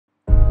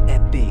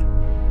big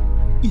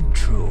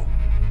intro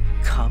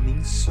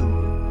coming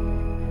soon.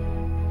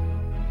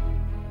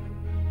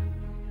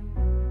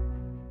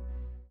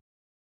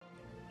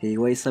 Hey,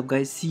 what is up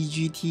guys,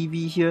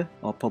 CGTV here,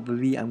 or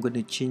probably I'm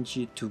gonna change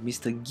it to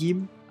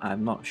MrGim.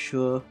 I'm not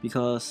sure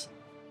because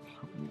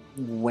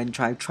when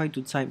I try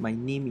to type my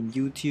name in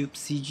YouTube,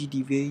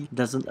 CGTV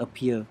doesn't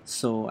appear.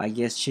 So I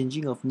guess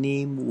changing of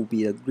name would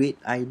be a great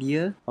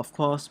idea. Of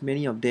course,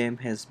 many of them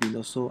has been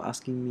also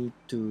asking me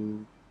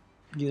to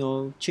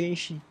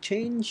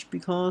change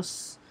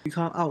because you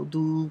can't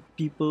outdo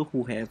people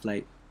who have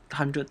like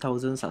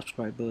 100,000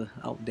 subscribers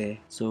out there.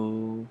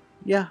 So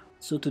yeah,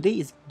 so today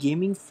is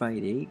Gaming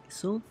Friday.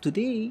 So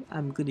today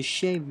I'm gonna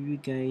share with you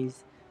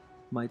guys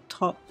my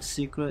top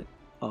secret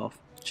of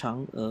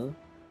Chang'e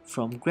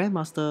from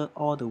Grandmaster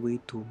all the way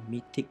to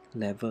Mythic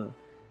level.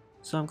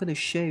 So I'm going to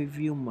share with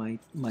you my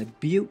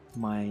build,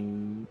 my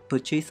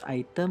purchase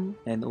item,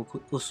 and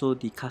also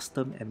the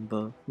custom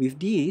ember. With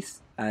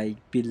this, I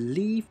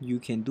believe you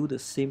can do the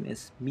same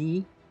as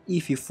me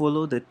if you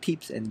follow the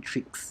tips and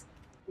tricks.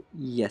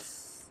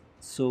 Yes.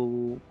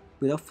 So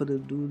without further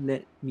ado,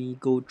 let me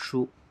go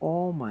through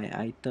all my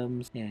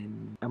items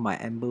and my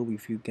ember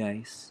with you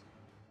guys.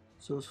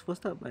 So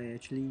first up, I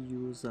actually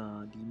use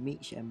the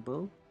mage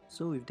ember.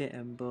 So with that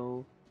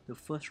ember, the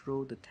first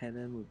row, the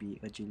talent will be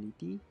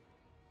agility,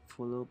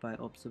 followed by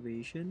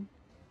observation,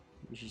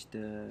 which is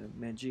the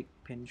magic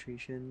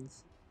penetration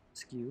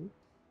skill,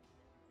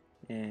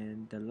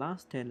 and the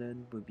last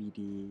talent will be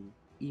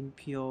the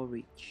impure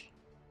reach.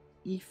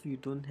 If you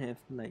don't have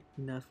like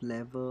enough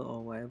level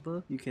or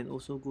whatever, you can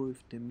also go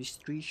with the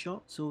mystery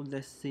shop. So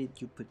let's say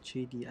you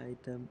purchase the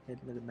item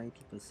at like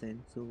 90%,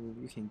 so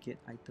you can get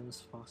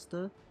items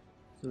faster.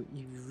 So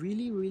if you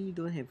really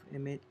don't have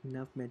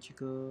enough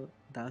magical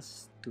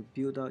dust to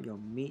build out your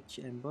mage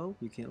ember,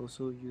 you can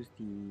also use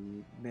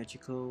the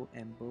magical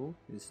ember.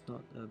 It's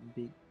not a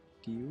big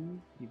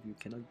deal if you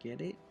cannot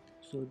get it.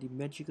 So the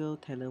magical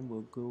talent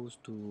will go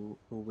to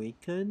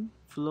awaken,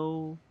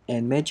 flow,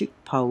 and magic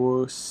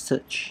power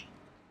search.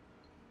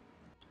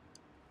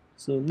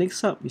 So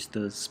next up is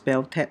the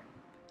spell tap.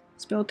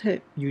 Spell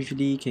tap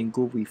usually can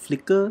go with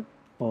flicker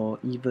or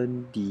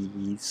even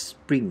the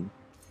spring.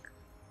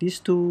 These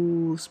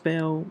two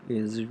spell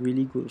is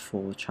really good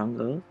for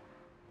Chang'e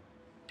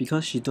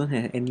because she don't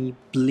have any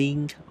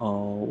blink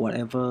or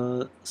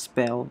whatever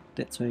spell.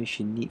 That's why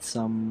she needs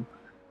some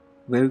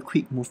very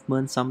quick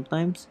movement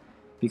sometimes,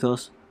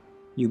 because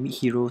you meet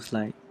heroes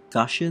like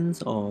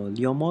Guardians or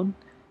Leomon,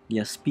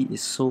 their speed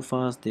is so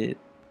fast that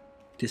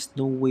there's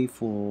no way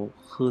for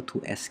her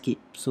to escape.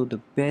 So the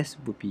best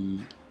would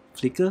be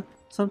flicker.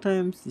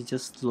 Sometimes it's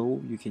just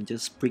slow, you can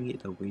just spring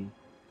it away.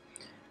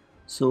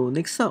 So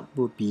next up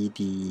will be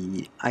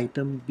the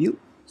item build.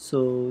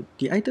 So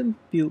the item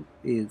build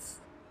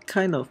is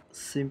kind of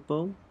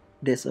simple.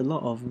 There's a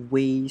lot of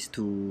ways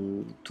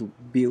to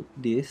build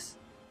this,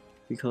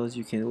 because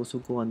you can also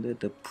go under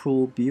the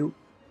pro build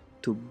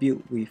to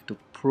build with the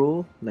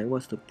pro, like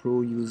what's the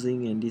pro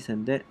using and this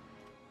and that.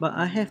 But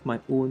I have my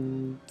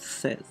own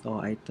sets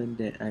or item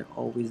that I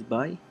always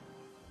buy.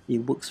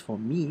 It works for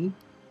me,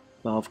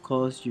 but of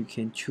course you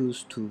can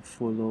choose to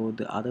follow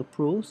the other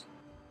pros.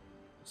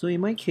 So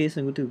in my case,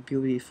 I'm going to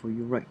build it for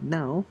you right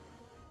now.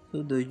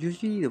 So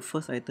usually the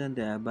first item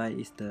that I buy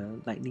is the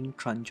lightning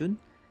truncheon.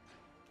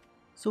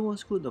 So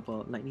what's good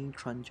about lightning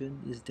truncheon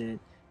is that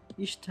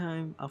each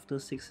time after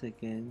 6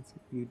 seconds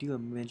you deal a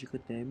magical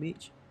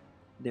damage,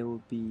 there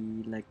will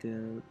be like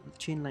a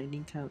chain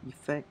lightning kind of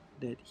effect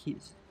that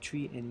hits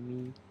 3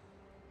 enemies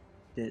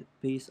that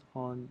based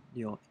on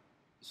your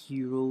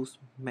hero's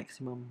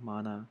maximum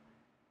mana.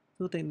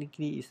 So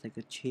technically it's like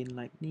a chain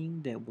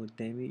lightning that will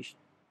damage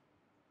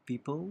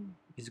people.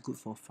 It's good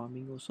for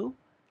farming also.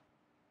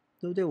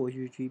 So that will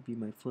usually be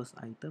my first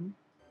item.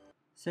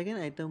 Second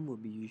item will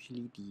be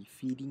usually the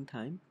feeding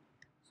time.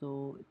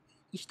 So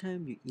each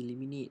time you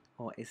eliminate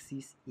or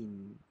assist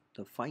in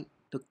the fight,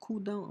 the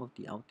cooldown of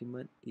the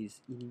ultimate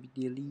is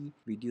immediately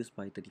reduced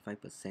by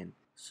 35%.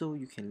 So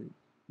you can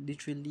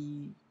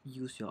literally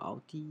use your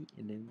ulti,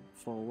 and then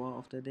for a while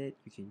after that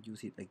you can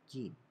use it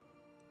again.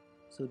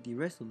 So the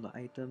rest of the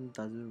item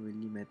doesn't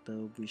really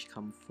matter which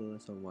comes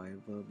first or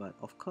whatever, but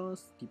of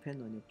course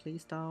depend on your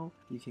playstyle.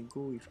 You can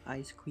go with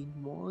Ice Queen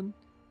Wand,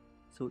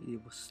 so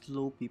it will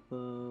slow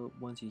people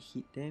once you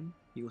hit them.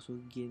 You also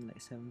gain like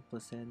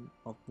 7%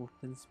 of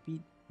movement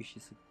speed, which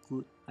is a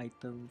good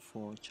item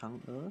for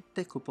Chang'e.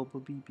 That could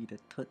probably be the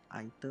third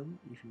item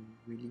if you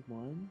really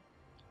want.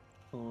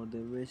 Or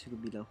the rest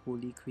could be the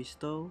Holy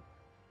Crystal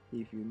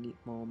if you need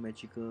more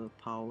magical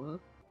power.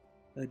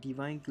 A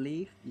Divine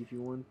Glaive if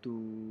you want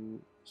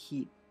to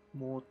hit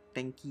more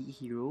tanky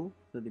hero.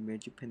 So the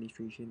magic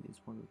penetration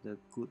is one of the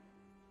good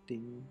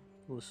thing.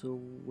 Also,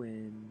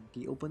 when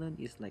the opponent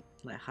is like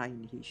high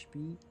in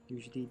HP,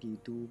 usually they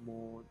do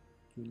more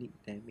unique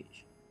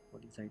damage for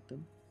this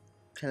item.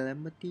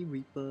 Calamity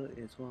Reaper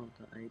is one of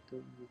the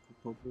items you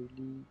could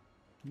probably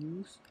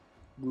use.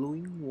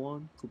 Glowing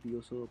Wand could be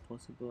also a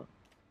possible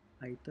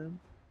item.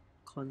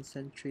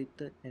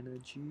 Concentrated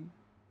Energy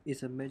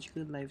It's a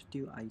magical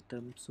lifesteal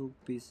item, so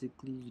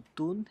basically you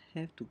don't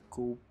have to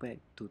go back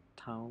to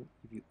town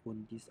if you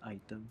own this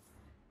item.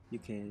 You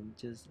can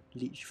just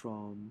leech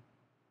from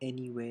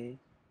anywhere.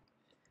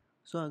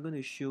 So I'm going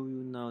to show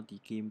you now the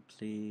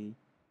gameplay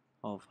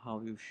of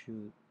how you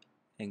should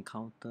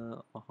encounter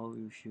or how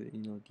you should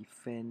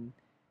defend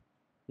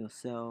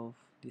yourself,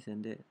 this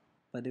and that.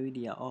 By the way,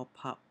 they are all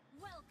pub,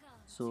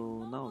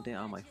 so none of them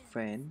are my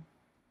friend.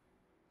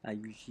 I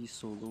usually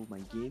solo my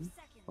game,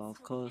 but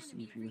of course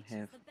if you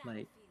have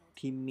like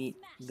teammates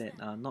that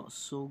are not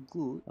so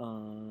good,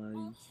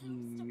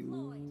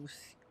 you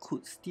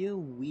could still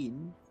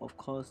win. Of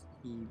course,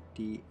 if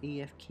they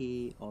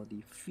AFK or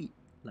they feed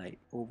like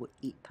over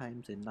 8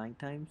 times and 9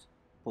 times,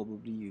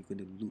 probably you're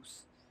gonna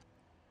lose.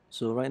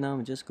 So right now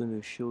I'm just going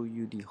to show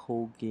you the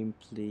whole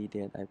gameplay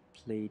that I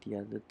played the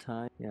other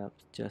time. Yeah,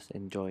 just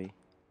enjoy.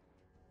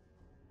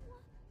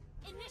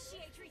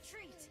 Initiate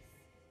retreat!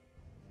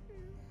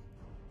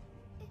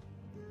 It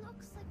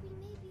looks like we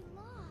may be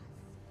lost.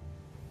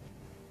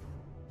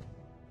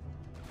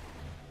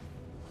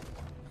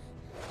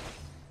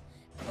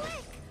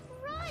 Quick!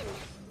 Run!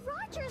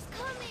 Roger's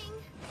coming!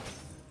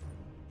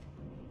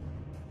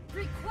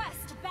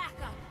 Request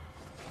backup!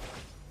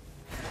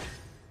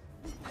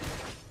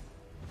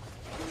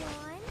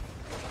 1,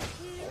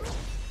 2,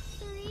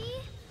 3,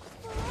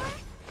 4,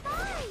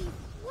 5!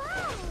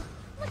 Wow!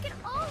 Look at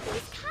all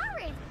these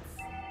carrots!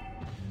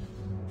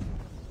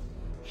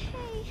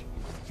 Hey,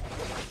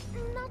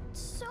 not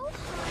so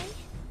high.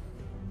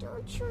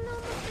 Don't you know I'm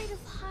afraid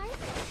of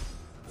heights?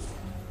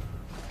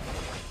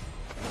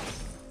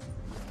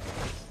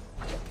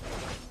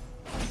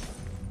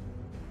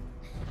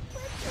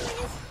 Witchery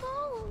is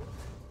home.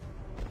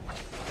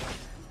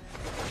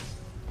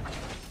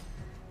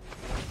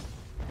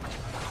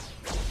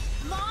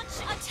 Launch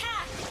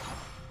attack!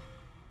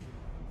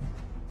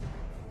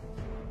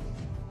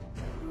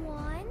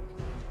 1,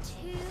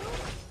 2,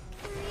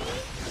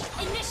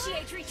 3.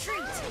 Initiate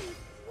retreat!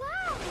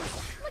 Wow!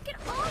 Look at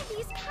all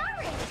these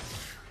carrots!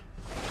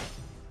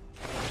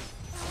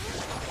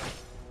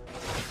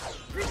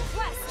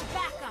 Request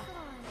backup!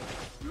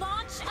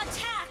 Launch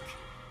attack!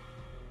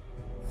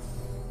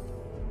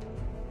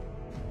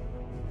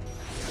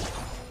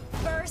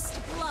 First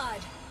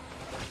blood!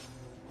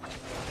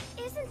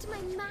 Isn't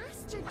my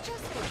master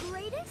just the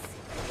greatest?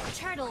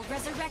 Turtle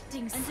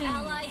resurrecting soon. An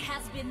ally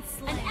has been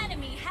slain. An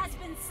enemy has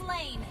been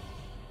slain.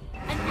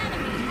 An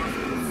enemy has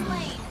been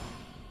slain.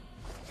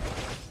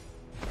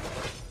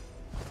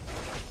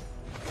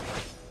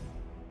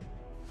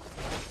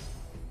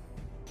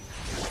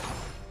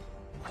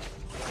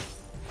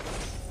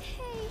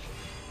 Hey,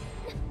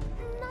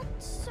 not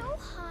so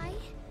high.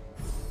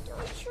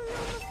 Don't you know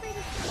I'm afraid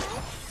of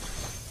heights?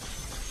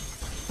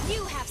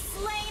 You have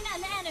slain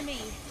an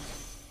enemy.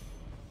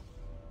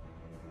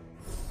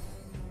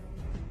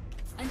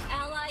 An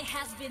ally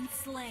has been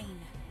slain.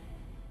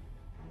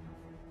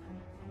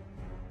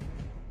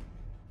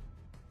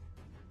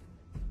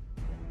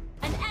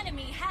 An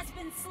enemy has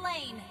been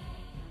slain.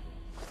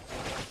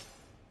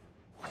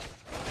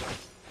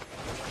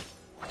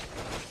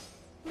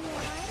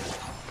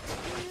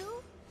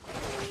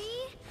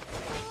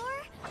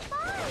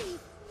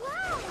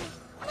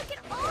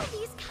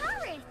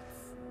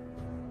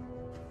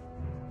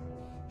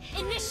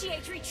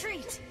 Initiate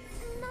retreat!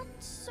 Not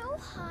so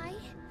high.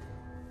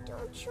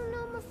 Don't you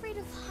know I'm afraid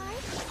of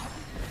heights?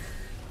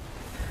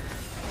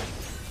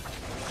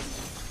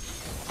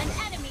 An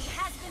enemy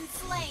has been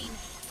slain.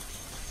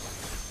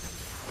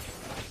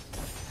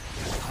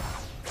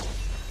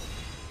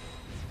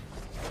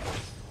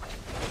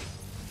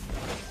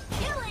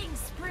 Killing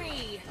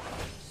spree!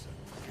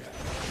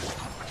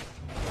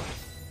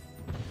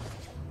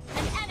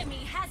 An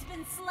enemy has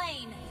been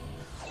slain.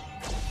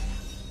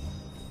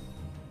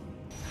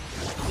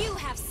 You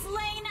have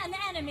slain an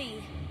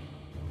enemy!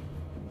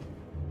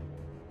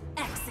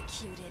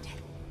 Executed.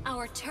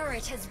 Our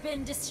turret has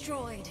been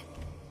destroyed.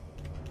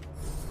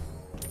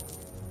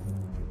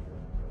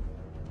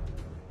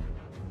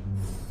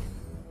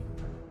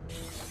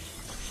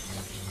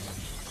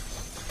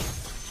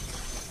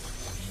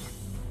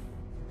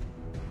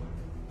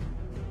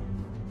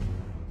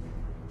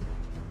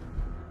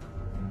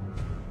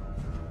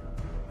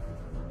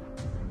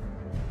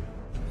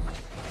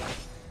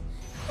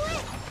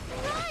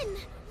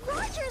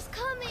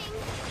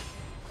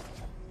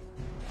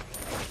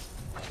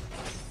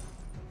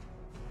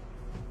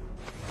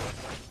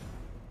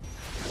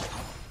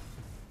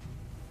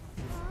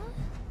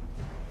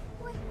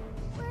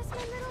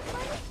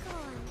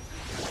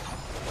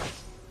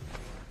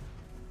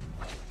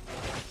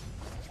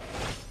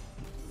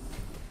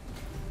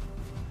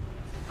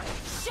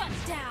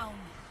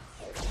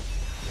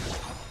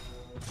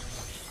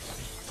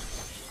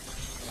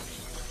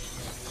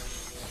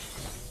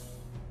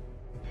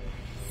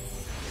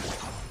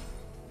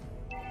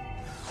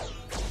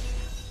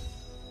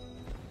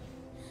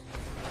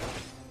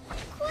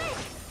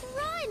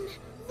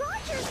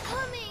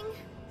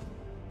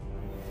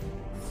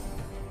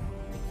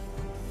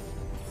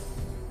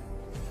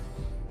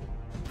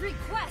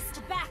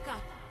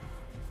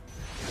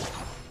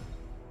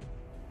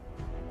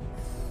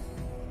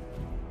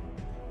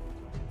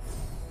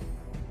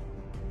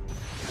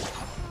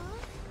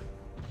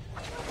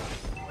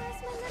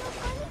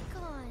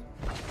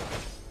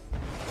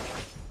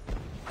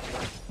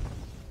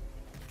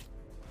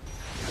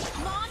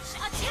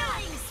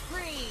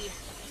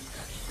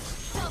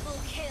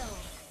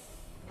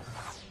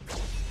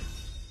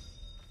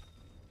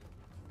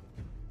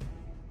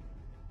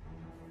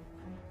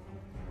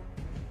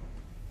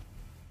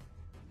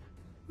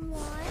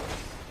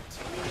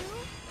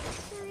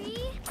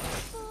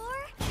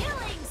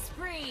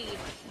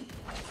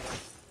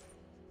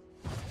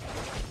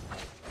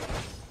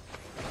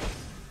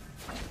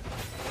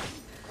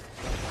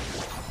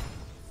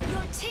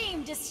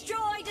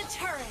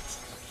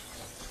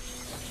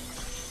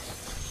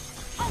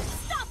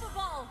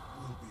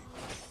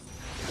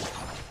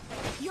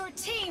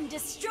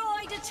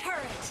 destroyed a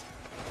turret!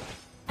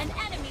 An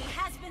enemy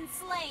has been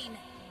slain!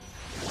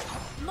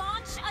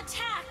 Launch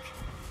attack!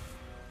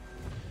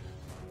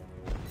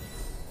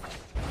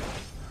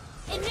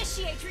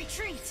 Initiate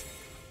retreat!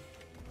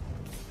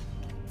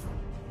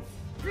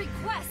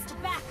 Request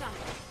backup!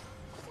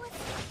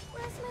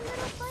 Where's my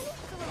little bunny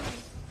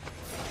going?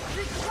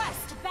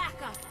 Request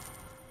backup!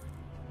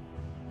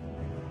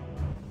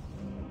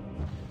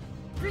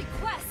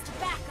 Request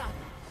backup!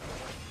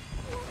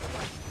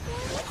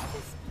 What is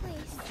this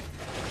place?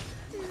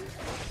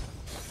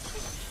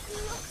 It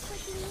looks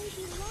like we may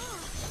be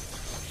lost.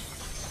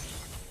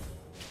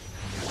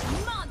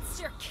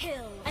 Monster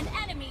kill! An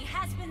enemy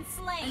has been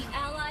slain! An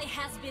ally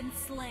has been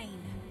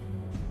slain!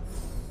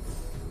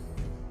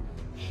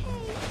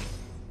 Hey,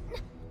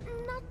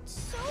 not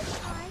so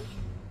high.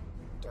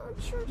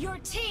 Don't you... Your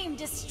team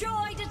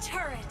destroyed a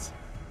turret!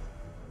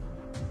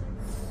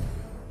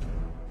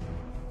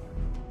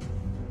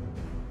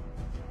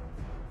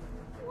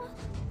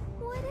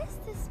 What is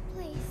this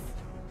place?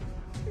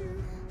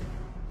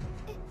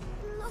 It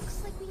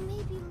looks like we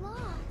may be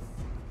lost.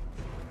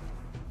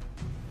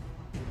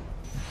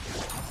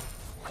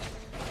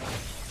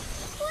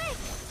 Quick!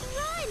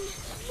 Run!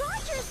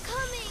 Roger's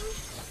coming!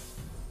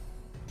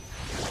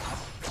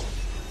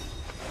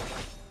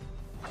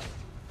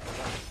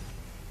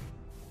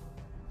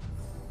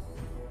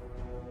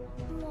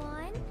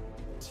 One,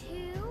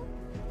 two,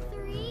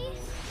 three,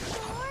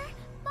 four,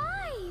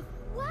 five!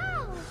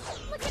 Wow!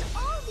 Look at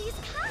all these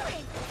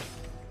carrots!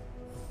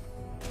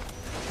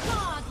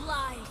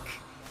 Godlike!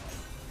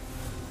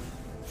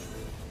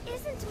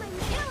 Isn't my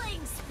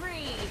Killing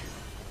spree!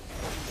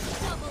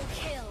 Double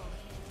kill!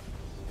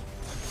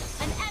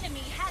 An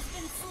enemy has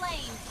been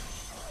slain!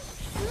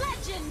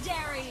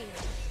 Legendary!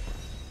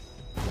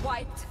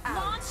 Wiped out.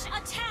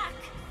 Launch attack!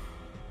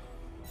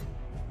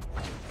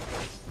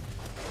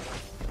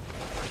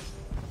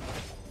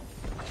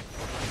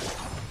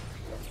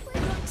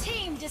 Your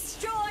team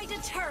destroyed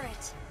a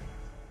turret!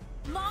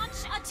 Launch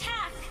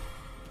attack!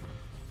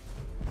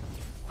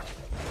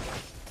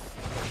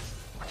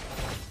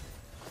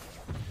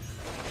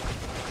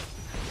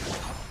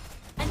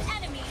 An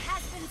enemy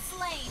has been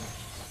slain!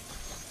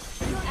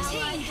 Your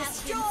team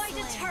destroyed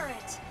a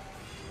turret!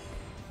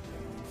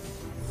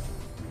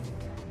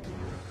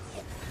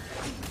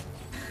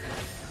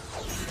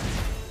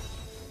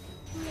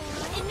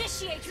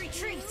 Initiate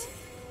retreat!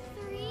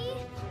 three,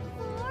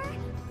 four,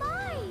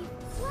 five!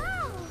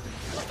 Wow!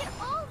 Look at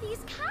all these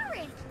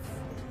carrots!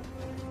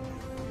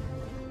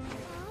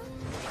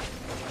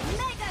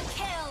 Mega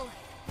kill!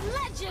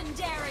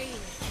 Legendary!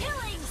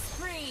 Killing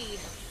spree!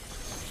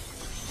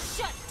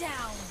 Shut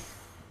down!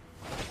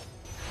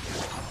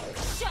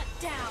 Shut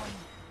down!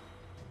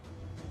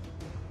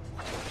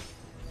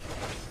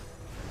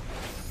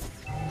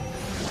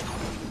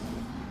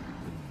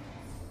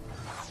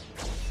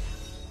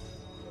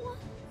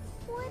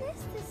 What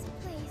is this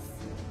place?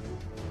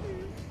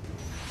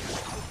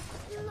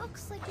 It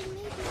looks like we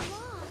may be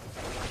lost.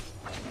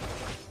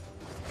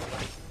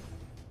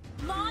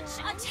 Launch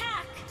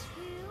attack!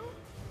 Two,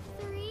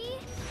 three,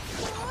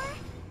 four,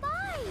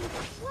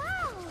 five!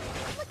 Wow!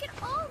 Look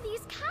at all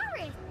these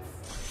carrots!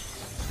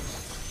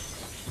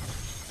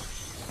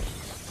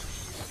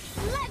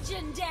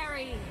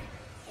 Legendary!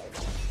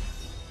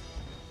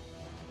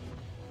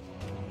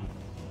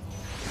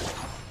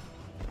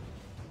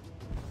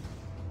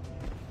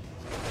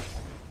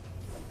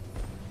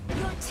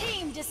 Your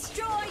team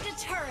destroyed a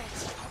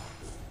turret!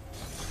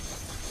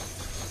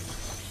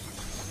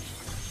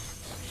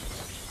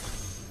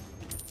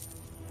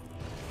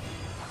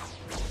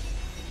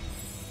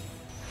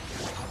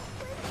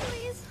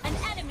 Please. An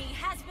enemy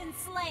has been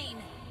slain!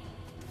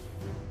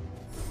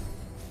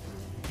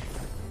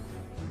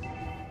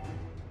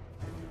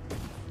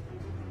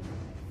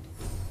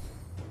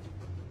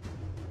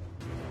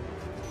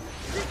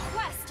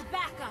 Request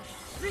backup!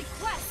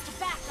 Request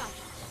backup!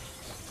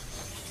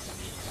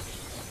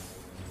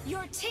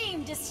 Your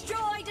team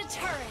destroyed a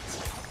turret!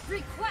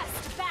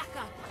 Request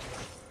backup!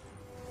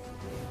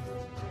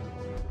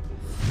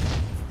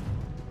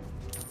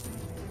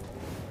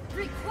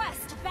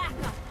 Request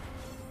backup!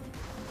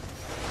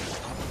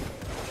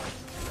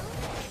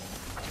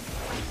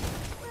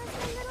 Where's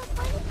my little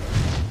bunny?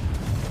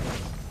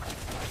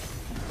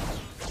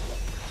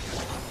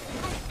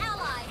 An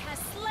ally has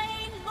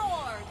slain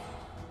Lord!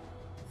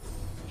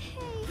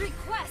 Hey,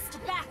 Request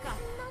backup!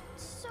 not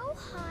so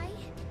high.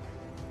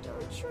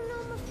 Don't you know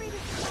I'm afraid of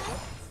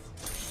heights?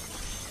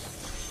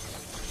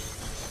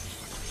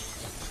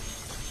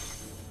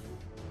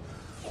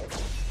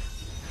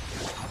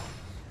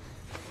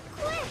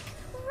 Quick!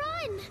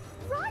 Run!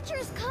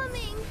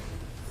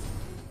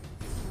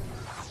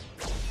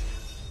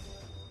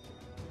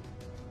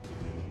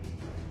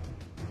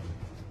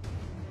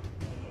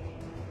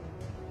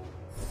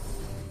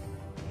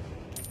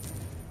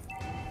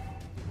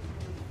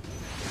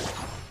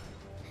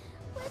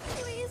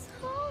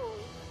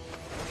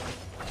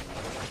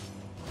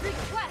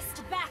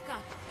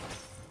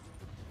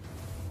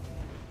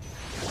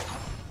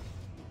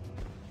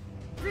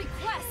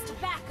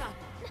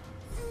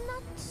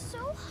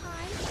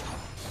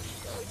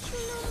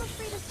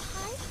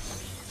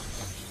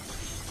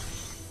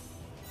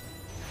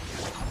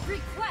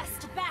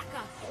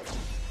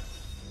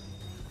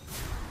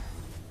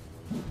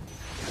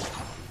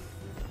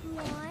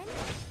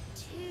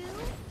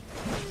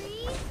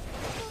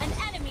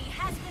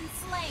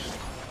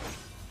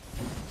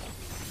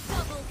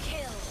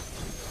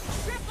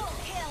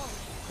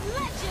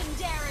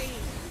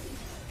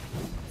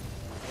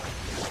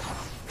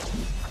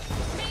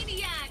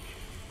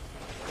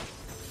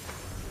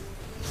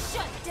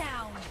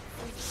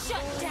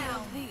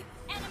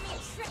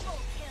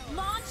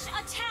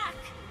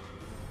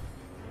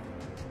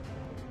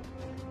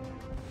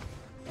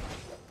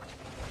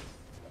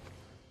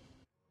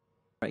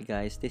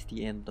 Alright guys, that's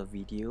the end of the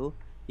video.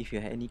 If you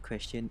have any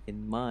question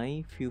in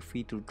mind, feel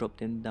free to drop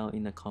them down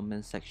in the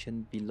comment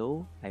section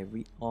below. I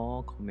read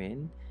all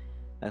comments.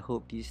 I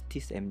hope these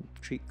tips and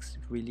tricks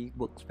really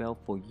works well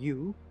for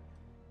you.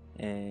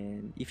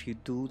 And if you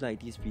do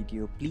like this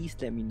video, please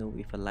let me know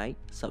with a like,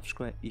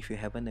 subscribe if you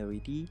haven't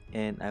already,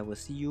 and I will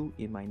see you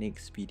in my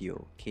next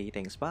video. Okay,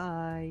 thanks,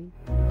 bye!